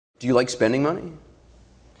Do you like spending money?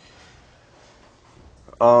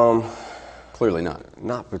 Clearly not.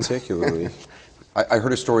 Not particularly. I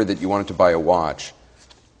heard a story that you wanted to buy a watch,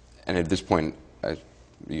 and at this point,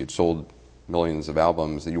 you had sold millions of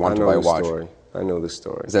albums, that you wanted to buy a watch. I know the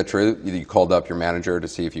story. Is that true? You called up your manager to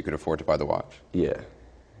see if you could afford to buy the watch? Yeah.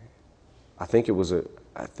 I think it was a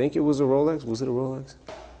Rolex. Was it a Rolex?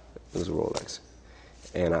 It was a Rolex.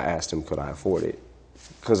 And I asked him, could I afford it?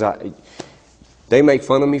 Because they make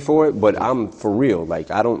fun of me for it, but I'm for real.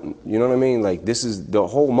 Like, I don't, you know what I mean? Like, this is the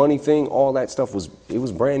whole money thing, all that stuff was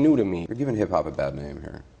brand new to me. You're giving hip-hop a bad name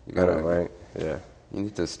here. You I know, right? Yeah. You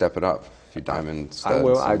need to step it up. A few diamond studs. I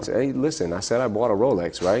will. Hey, listen, I said I bought a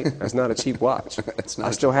Rolex, right? That's not a cheap watch. It's not.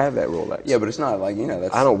 I still have that Rolex. Yeah, but it's not like, you know,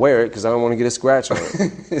 that's... I don't wear it because I don't want to get a scratch on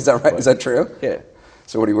it. Is that right? But, is that true? Yeah.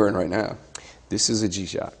 So what are you wearing right now? This is a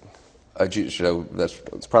G-Shock. A G-Shock, that's...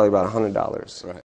 It's probably about $100. Right.